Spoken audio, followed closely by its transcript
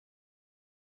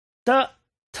The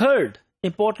third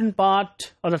important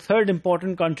part, or the third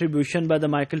important contribution by the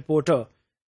Michael Porter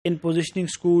in positioning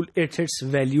school, it's its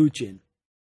value chain.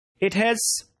 It has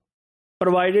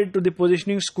provided to the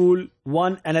positioning school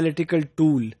one analytical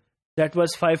tool, that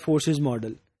was 5 forces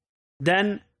model.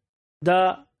 Then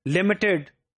the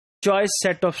limited choice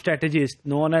set of strategies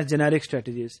known as generic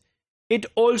strategies. It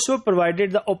also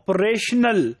provided the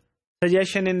operational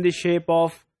suggestion in the shape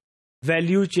of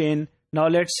value chain. Now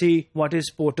let's see what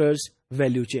is Porter's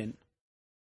value chain.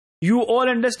 You all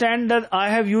understand that I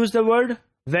have used the word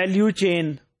value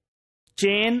chain,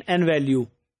 chain and value.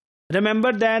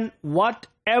 Remember then,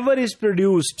 whatever is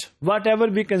produced, whatever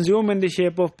we consume in the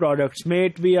shape of products, may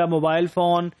it be a mobile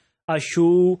phone, a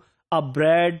shoe, a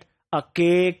bread, a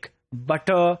cake,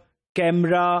 butter,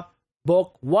 camera,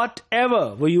 book,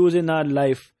 whatever we use in our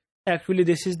life, actually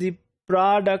this is the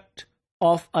product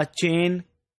of a chain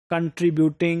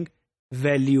contributing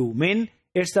value.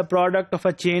 It's the product of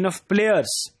a chain of players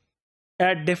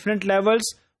at different levels,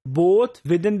 both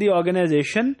within the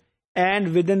organization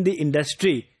and within the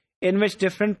industry, in which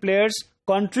different players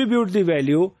contribute the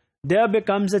value. There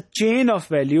becomes a chain of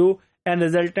value, and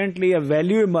resultantly a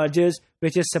value emerges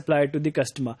which is supplied to the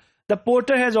customer. The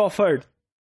Porter has offered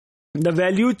the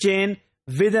value chain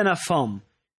within a firm.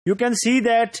 You can see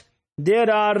that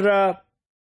there are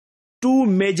two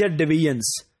major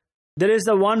divisions. There is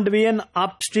the one division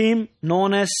upstream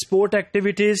known as sport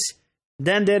activities.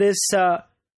 Then there is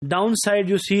downside,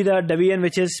 you see the division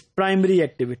which is primary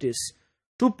activities.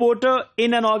 To Porter,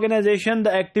 in an organization,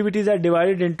 the activities are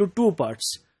divided into two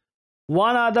parts.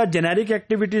 One are the generic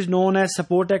activities known as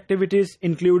support activities,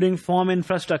 including firm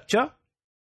infrastructure,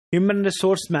 human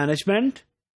resource management,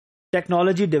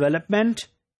 technology development,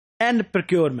 and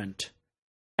procurement.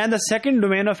 And the second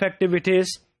domain of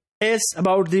activities is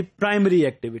about the primary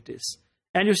activities.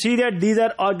 And you see that these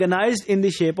are organized in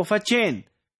the shape of a chain.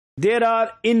 There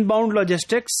are inbound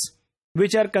logistics,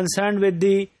 which are concerned with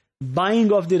the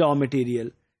buying of the raw material.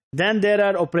 Then there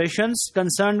are operations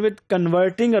concerned with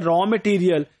converting a raw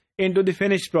material into the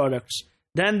finished products.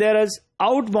 Then there is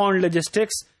outbound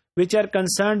logistics, which are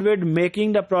concerned with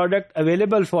making the product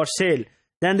available for sale.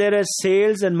 Then there is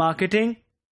sales and marketing.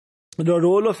 The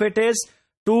role of it is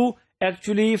to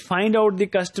actually find out the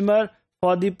customer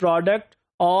for the product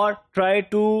or try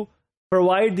to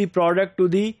provide the product to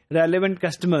the relevant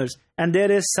customers. And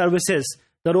there is services.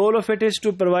 The role of it is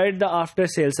to provide the after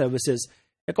sale services.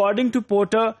 According to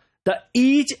Porter,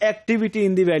 each activity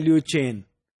in the value chain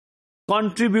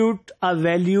contribute a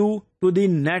value to the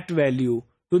net value,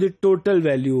 to the total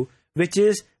value, which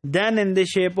is then in the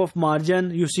shape of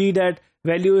margin. You see that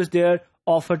value is there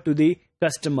offered to the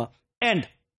customer. And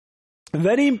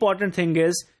very important thing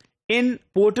is, in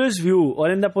Porter's view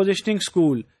or in the positioning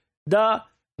school, the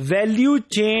value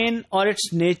chain or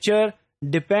its nature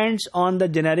depends on the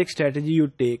generic strategy you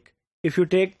take. If you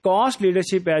take cost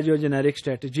leadership as your generic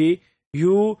strategy,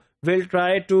 you will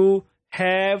try to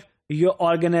have your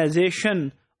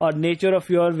organization or nature of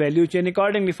your value chain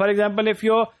accordingly. For example, if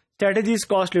your strategy is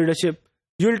cost leadership,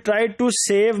 you will try to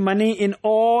save money in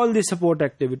all the support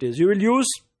activities. You will use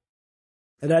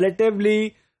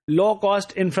relatively low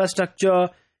cost infrastructure,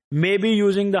 maybe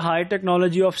using the high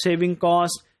technology of saving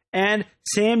cost, and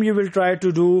same you will try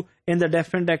to do in the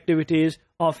different activities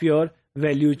of your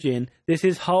value chain. This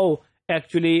is how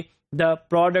actually the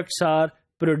products are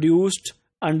produced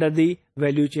under the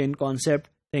value chain concept.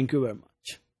 Thank you very much.